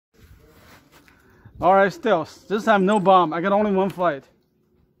All right, still. This time no bomb. I got only one flight.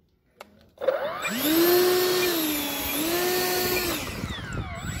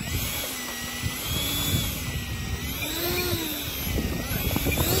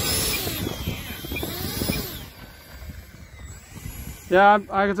 Yeah,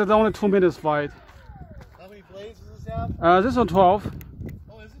 I guess it's only 2 minutes flight. How many blades does this have? This one 12.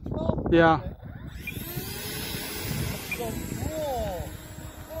 Oh, is it 12? Yeah. Okay. That's so cool.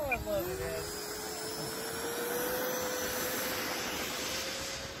 Oh, I love it, man.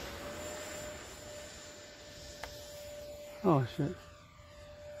 Oh shit.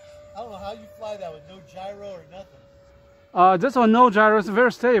 I don't know how you fly that with no gyro or nothing. This one no gyro. It's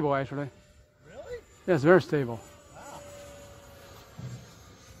very stable actually. Really? Yeah, it's very stable. Wow.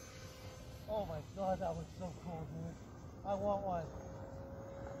 Oh my god, that was so cool, dude. I want one.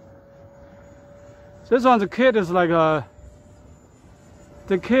 This one, the kit is like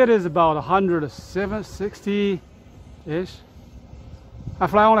the kit is about 160-ish. I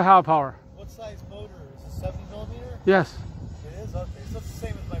fly only half power. What size motor? Is it 70mm? Yes. It is? Okay, so it's the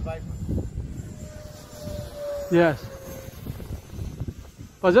same as my Viper. Yes.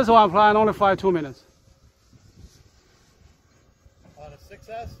 But this one I'm flying only fly 2 minutes. On a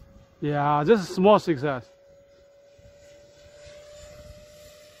 6S? Yeah, this is small 6S. Time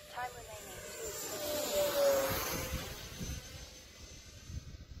remaining 2 minutes.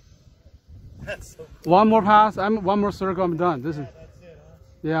 That's so cool. One more pass. One more circle. I'm done. This is. That's it, huh?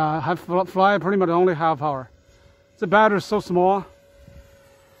 Yeah, I have fly pretty much only half power. The battery is so small.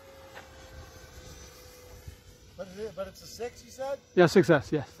 But it's a 6, you said? Yeah,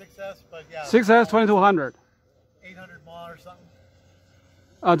 6S. Yes. 6S, but yeah. 6S 2200. 800 mAh or something?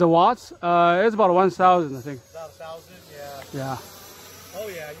 The watts, it's about 1,000, I think. About 1,000? Yeah. Yeah. Oh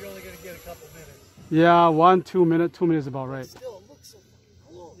yeah, you're only going to get a couple minutes. Yeah, 2 minutes. 2 minutes is about right. Still, it looks so fucking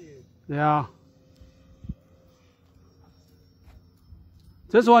cool, dude. Yeah.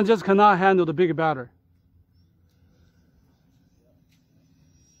 This one just cannot handle the big battery.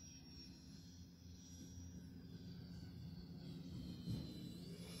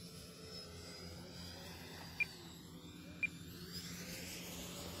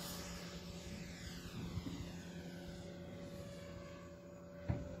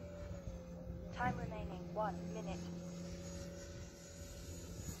 Time remaining 1 minute.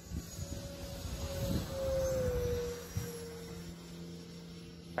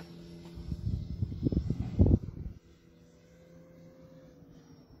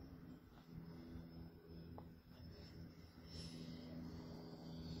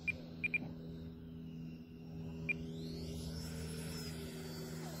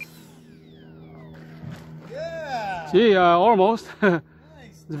 Yeah! Gee, almost. Nice.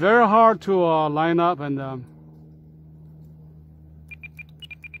 It's very hard to line up and